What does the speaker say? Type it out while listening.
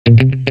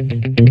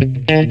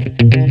Hey,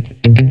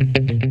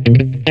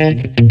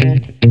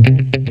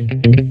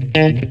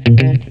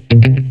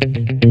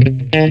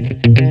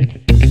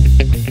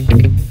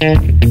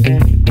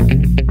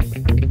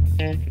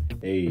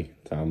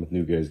 Tom with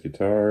New Guy's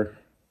Guitar.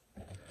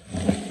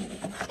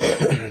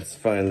 It's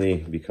finally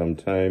become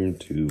time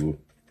to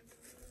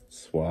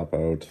swap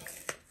out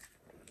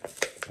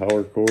the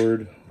power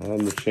cord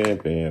on the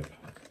Champ amp.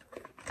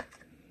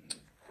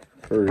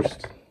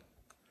 First,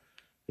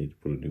 need to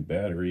put a new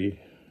battery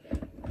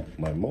in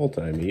my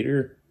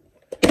multimeter,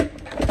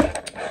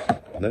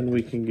 then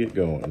we can get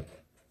going.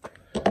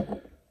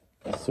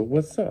 So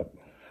what's up?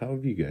 How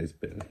have you guys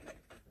been?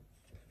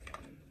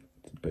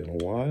 It's been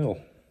a while.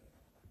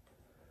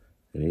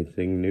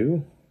 Anything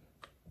new?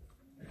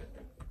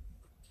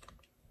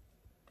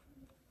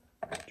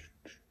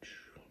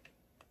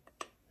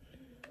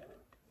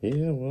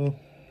 Yeah, well,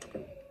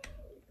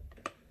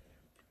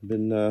 I've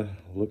been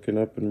looking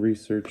up and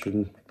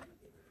researching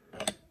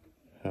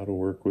how to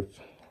work with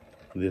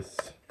this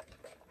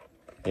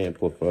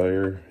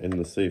amplifier in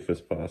the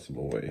safest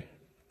possible way.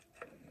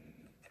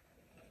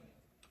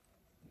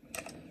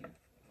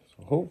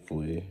 So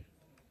hopefully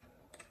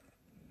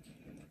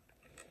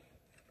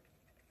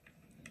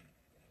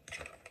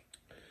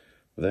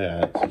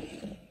that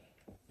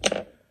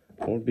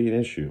won't be an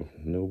issue.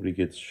 Nobody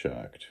gets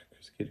shocked,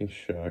 because getting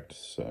shocked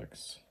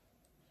sucks.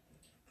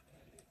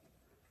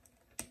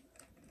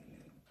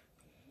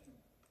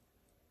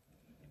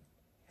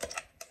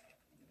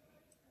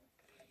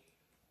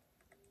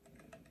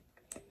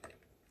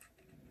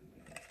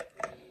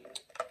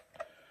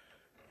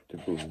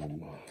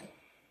 Boom.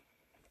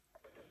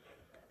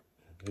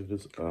 It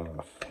is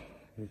off.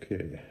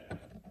 Okay.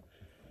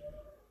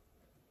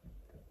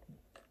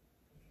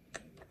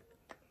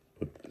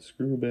 Put the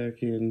screw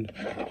back in.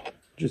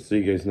 Just so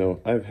you guys know,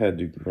 I've had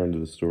to run to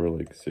the store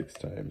like 6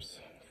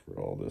 times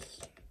for all this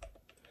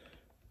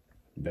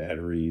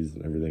batteries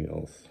and everything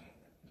else.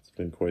 It's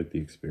been quite the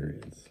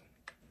experience.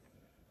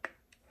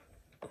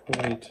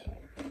 Quite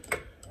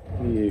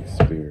the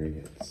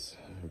experience.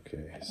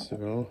 Okay,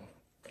 so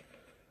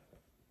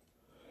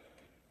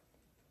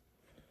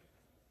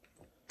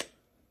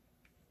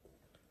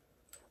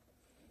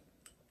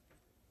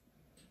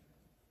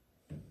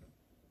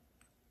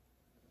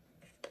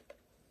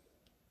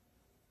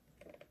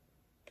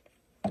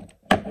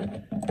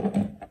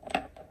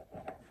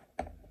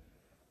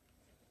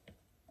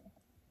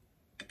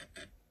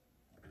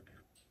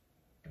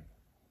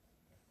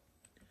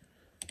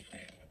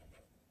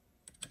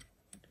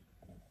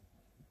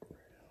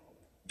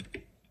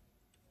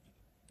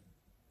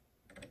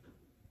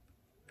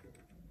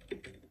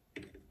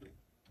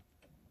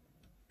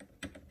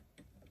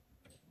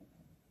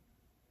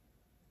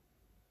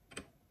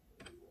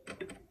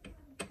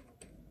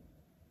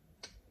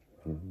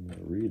I'm not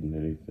reading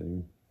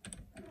anything.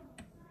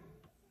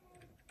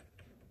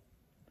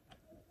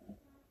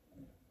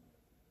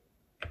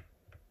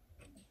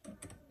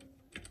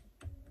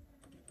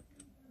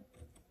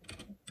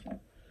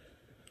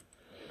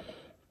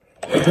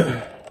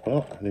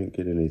 Well, I didn't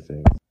get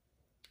anything.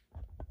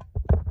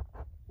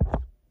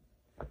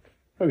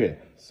 Okay,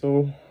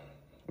 so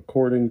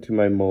according to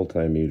my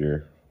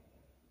multimeter,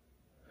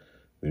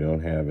 we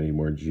don't have any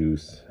more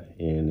juice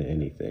in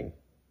anything.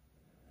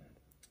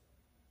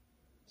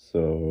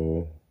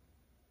 So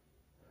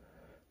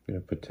I'm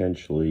going to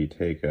potentially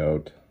take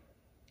out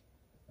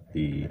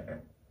the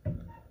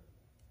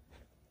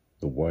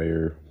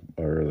wire,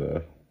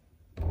 or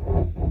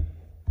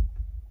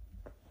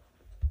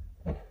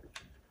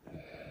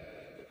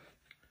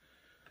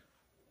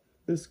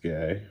this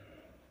guy.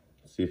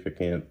 See if I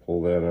can't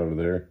pull that out of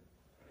there.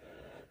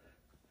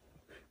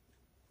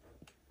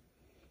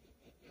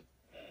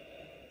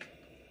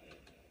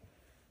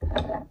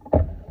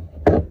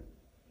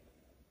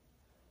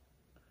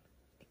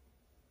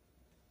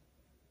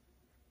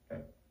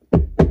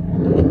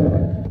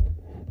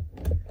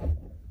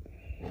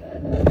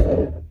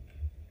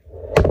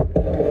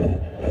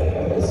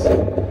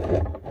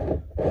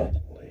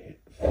 Lay it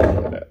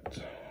flat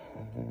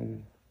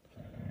on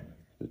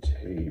the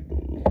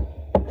table.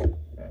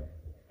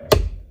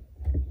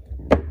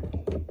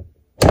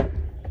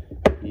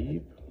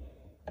 Keep.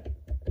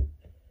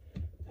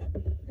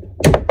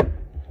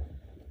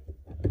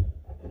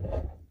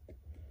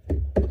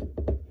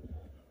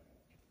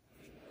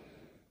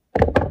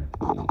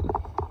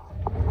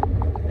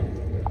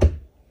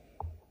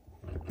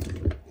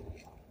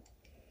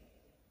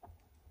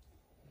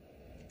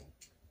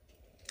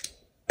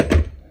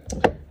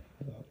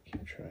 I'll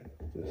keep trying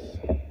with this.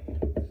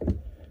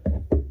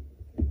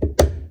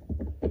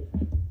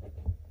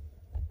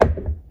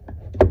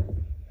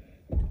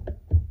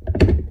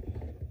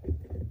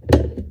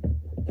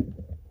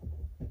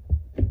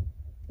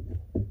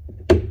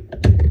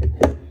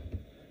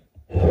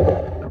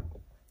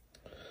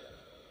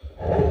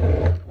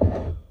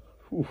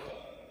 Whew.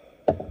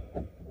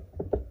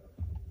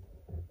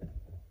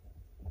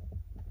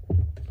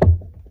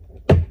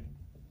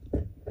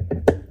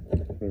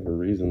 Whatever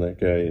reason that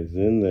guy is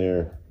in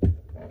there.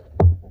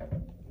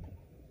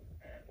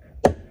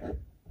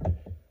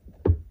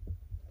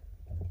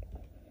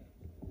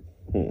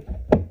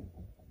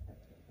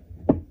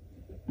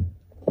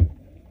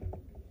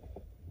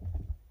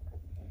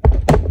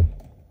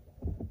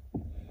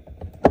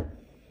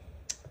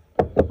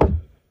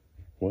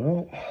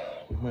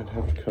 might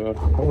have to cut off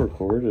the power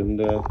cord and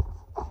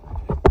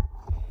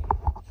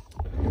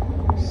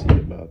see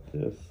about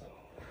this.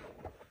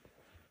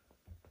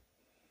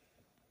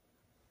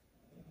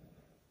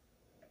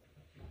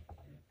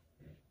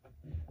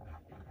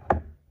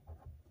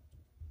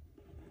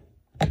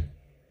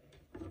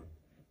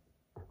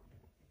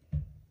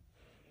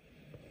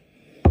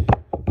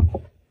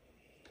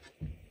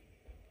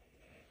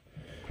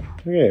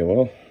 Okay,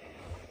 well,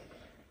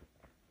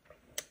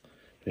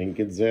 didn't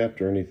get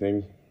zapped or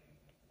anything.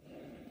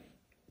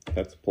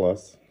 That's a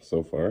plus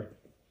so far.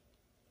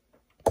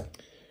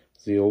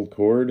 It's the old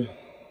cord.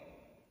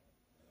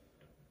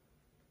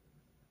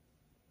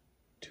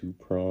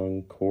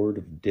 2-prong cord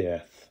of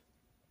death.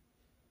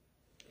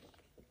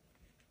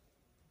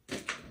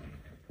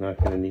 Not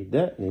going to need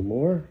that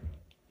anymore.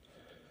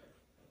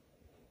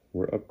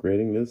 We're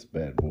upgrading this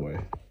bad boy.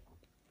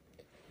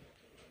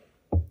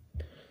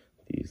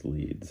 These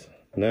leads.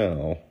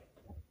 Now,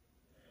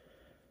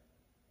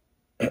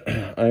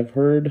 I've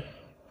heard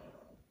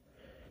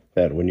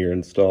that when you're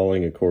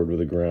installing a cord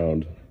with a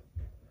ground,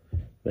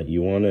 that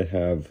you want to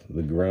have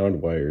the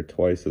ground wire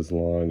twice as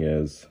long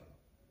as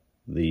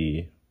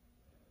the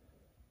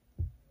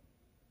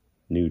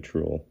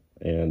neutral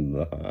and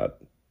the hot.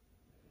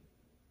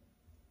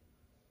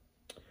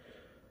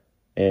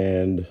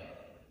 And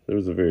there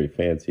was a very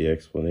fancy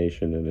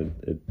explanation, and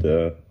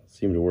it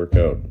seemed to work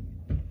out.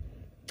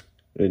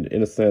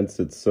 In a sense,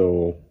 it's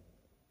so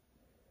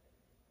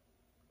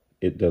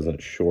it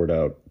doesn't short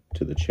out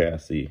to the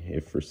chassis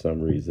if for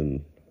some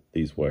reason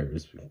these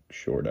wires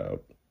short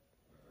out.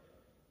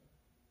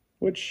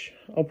 Which,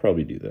 I'll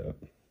probably do that.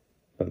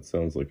 That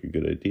sounds like a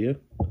good idea.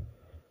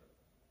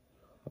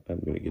 I'm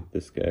going to get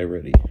this guy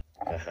ready.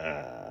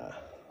 Aha.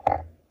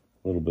 A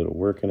little bit of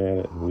working at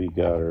it, and we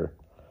got her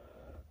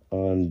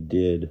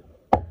undid.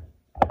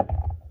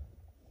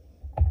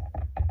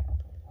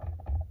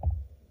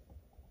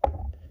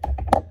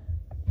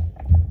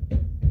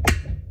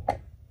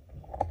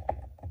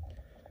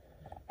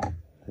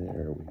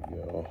 There we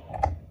go.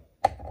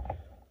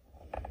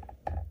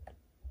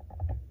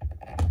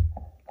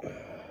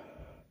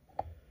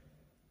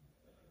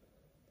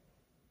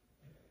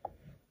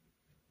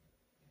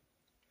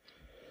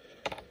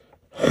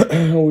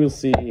 We'll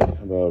see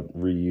about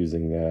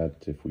reusing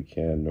that if we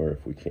can or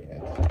if we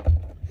can't.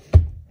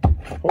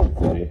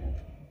 Hopefully.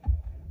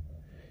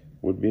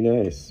 Would be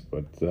nice,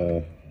 but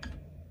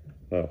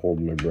not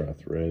holding my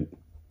breath, right?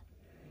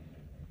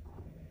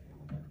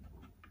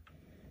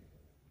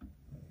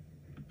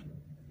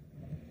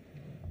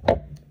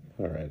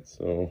 Alright,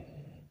 so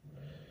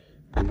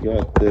we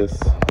got this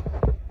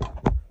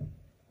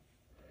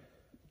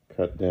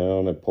cut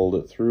down. I pulled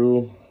it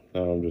through.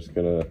 Now I'm just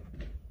gonna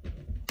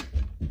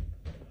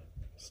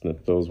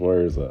snip those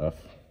wires off.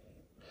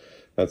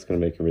 That's gonna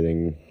make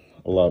everything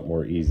a lot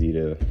more easy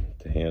to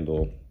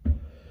handle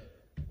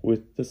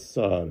with the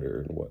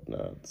solder and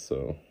whatnot.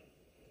 So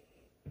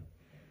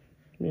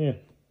yeah.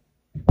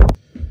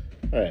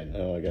 Alright,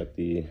 now I got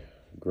the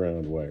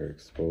ground wire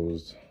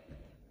exposed.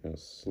 I'm gonna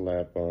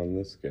slap on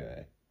this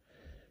guy,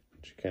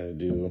 which you kind of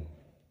do.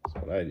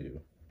 That's what I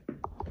do.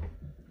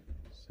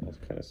 So I'll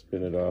kind of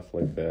spin it off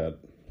like that.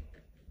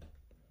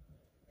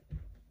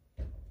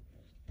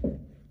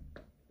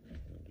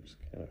 Just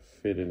kind of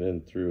fit it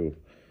in through.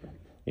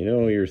 You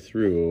know you're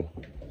through.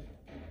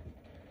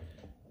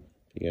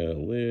 You got a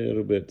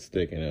little bit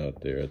sticking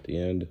out there at the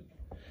end.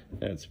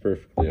 That's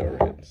perfectly all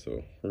right.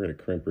 So we're gonna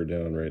crimp her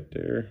down right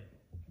there.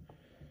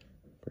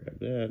 Grab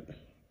that.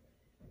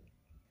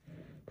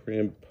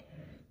 Crimp.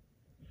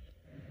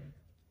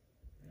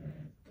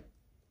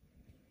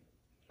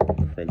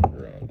 Crimp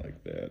her on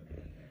like that.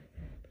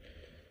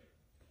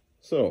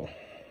 So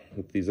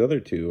with these other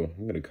two,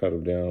 I'm going to cut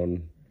them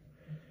down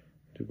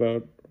to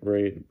about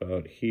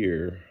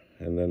here,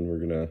 and then we're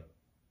going to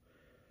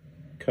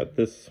cut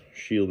this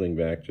shielding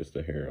back just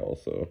a hair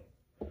also.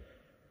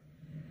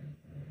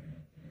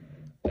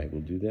 I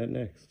will do that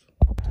next.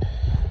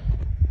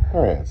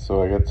 Alright,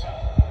 so I got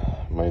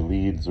my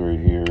leads right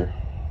here.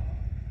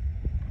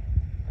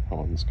 That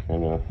one's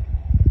kind of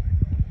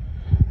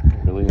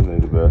really in there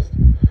the best.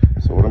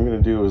 So what I'm going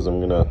to do is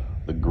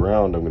the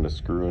ground I'm going to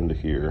screw into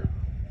here.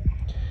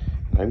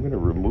 I'm going to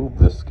remove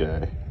this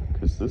guy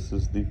because this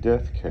is the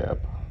death cap.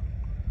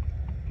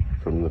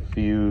 From the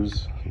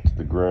fuse to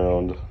the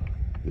ground,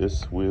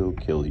 this will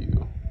kill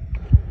you.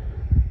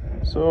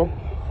 So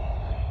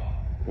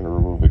I'm going to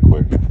remove it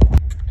quick.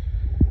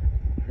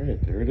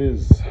 Alright, there it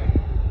is.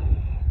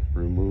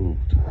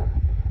 Removed.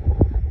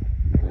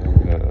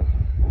 And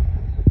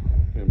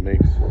it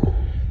makes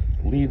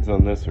leads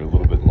on this are a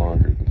little bit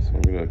longer, so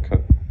I'm going to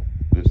cut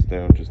this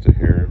down just a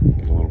hair,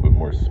 get a little bit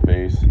more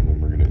space, and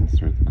then we're going to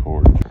insert the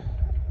cord.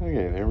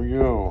 Okay, there we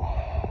go.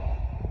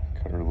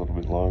 Cut her a little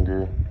bit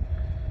longer.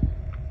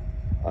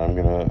 I'm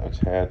going to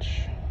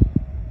attach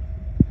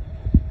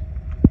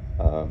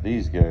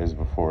these guys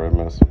before I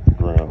mess with the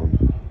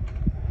ground.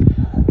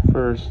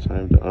 First,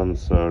 time to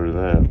unsolder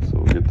that, so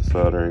we'll get the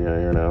soldering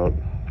iron out,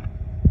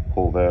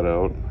 pull that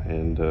out,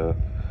 and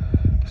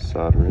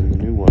solder in the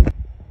new one.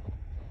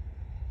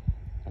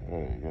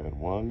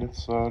 one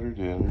gets soldered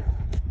in,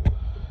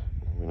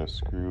 I'm going to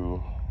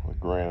screw the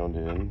ground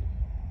in.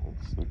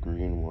 That's the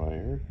green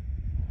wire.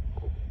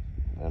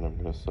 And I'm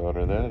going to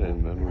solder that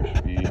in, then we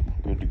should be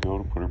good to go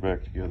to put her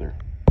back together.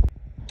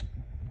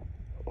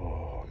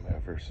 Oh, I'm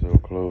ever so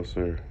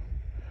closer.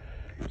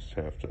 Just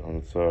have to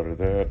unsolder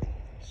that,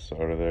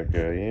 solder that guy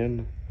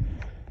in,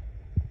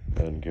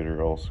 and get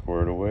her all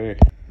squared away.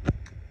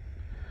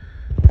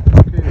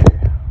 Okay.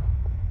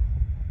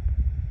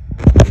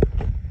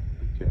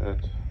 We got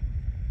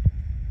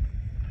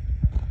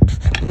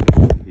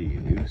the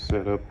new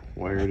setup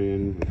wired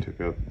in. We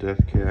took out the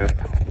death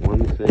cap.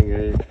 One thing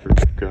I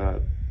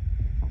forgot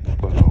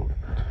about,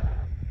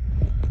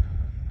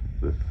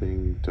 the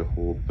thing to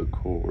hold the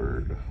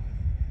cord.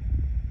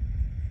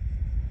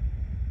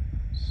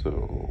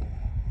 So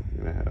I'm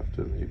gonna have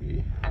to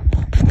maybe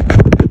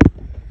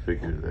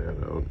figure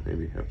that out.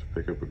 Maybe have to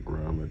pick up a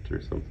grommet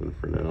or something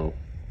for now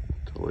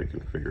until I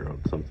can figure out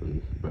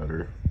something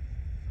better.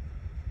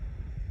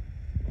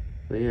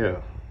 But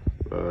yeah,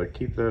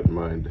 keep that in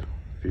mind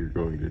if you're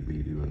going to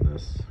be doing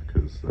this,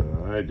 because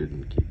I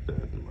didn't keep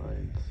that in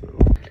mind. So,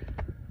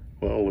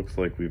 well, looks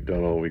like we've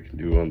done all we can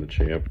do on the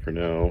Champ for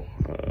now,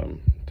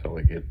 until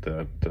I get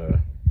that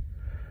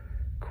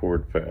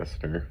cord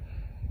fastener.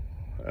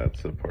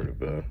 That's a part of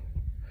the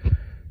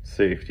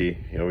safety.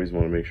 You always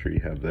want to make sure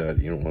you have that.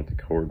 You don't want the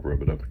cord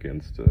rubbing up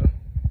against the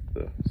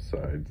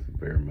sides of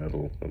bare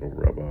metal. It'll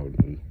rub out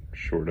and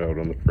short out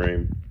on the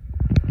frame.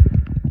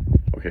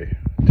 Okay,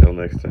 until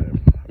next time,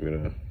 I'm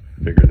gonna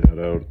figure that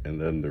out, and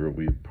then there will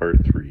be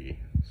part 3.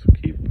 So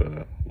keep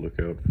a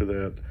lookout for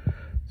that.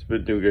 It's a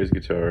bit new guy's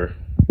guitar.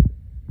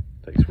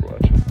 Thanks for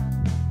watching.